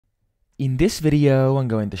In this video, I'm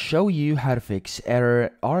going to show you how to fix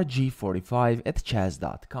error RG45 at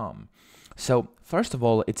chess.com. So first of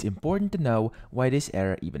all, it's important to know why this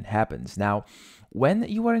error even happens. Now, when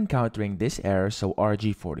you are encountering this error, so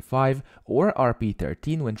RG45 or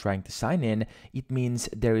RP13 when trying to sign in, it means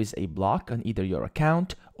there is a block on either your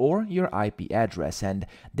account or your IP address, and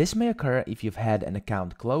this may occur if you've had an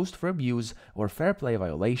account closed for abuse or fair play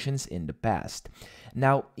violations in the past.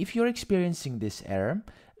 Now, if you're experiencing this error,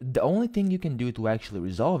 the only thing you can do to actually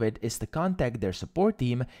resolve it is to contact their support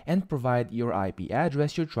team and provide your IP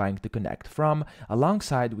address you're trying to connect from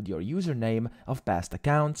alongside with your username of past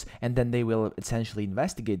accounts, and then they will essentially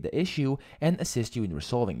investigate the issue and assist you in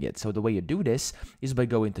resolving it. So the way you do this is by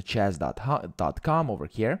going to chess.com over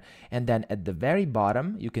here, and then at the very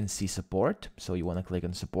bottom you can see support, so you want to click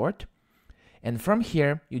on support. And from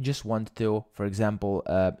here, you just want to, for example,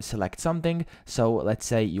 select something. So let's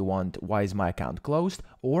say you want, why is my account closed,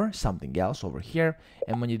 or something else over here.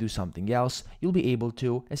 And when you do something else, you'll be able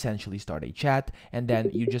to essentially start a chat. And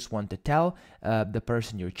then you just want to tell the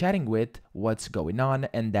person you're chatting with what's going on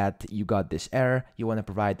and that you got this error. You want to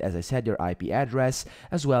provide, as I said, your IP address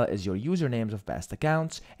as well as your usernames of past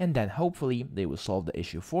accounts. And then hopefully they will solve the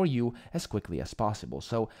issue for you as quickly as possible.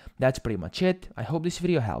 So that's pretty much it. I hope this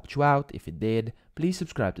video helped you out. If it did, please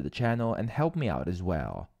subscribe to the channel and help me out as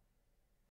well.